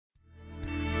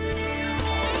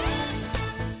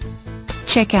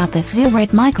Check out this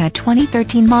Red Mica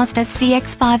 2013 Mazda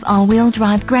CX-5 all-wheel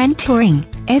drive Grand Touring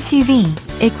SUV,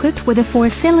 equipped with a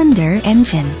 4-cylinder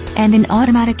engine and an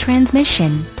automatic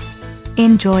transmission.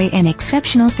 Enjoy an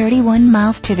exceptional 31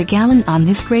 miles to the gallon on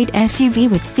this great SUV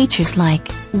with features like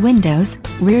windows,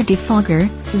 rear defogger,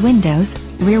 windows,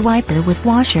 rear wiper with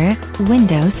washer,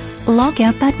 windows,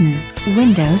 lockout button,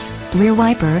 windows, rear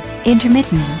wiper,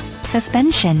 intermittent,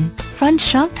 suspension, front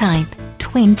shock type,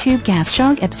 twin-tube gas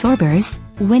shock absorbers,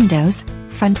 windows,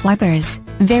 front wipers,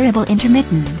 variable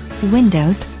intermittent,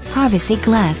 windows, privacy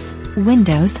glass,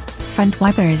 windows, front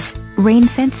wipers, rain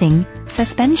sensing,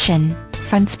 suspension,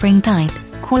 front spring type,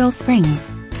 coil springs,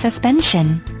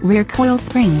 suspension, rear coil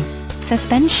springs,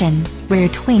 suspension, rear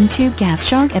twin-tube gas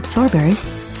shock absorbers,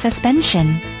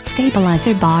 suspension,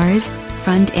 stabilizer bars,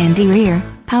 front and rear,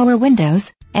 power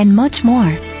windows, and much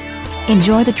more.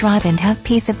 Enjoy the drive and have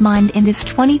peace of mind in this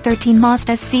 2013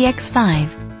 Mazda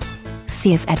CX-5.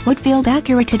 See us at Woodfield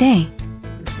Acura today.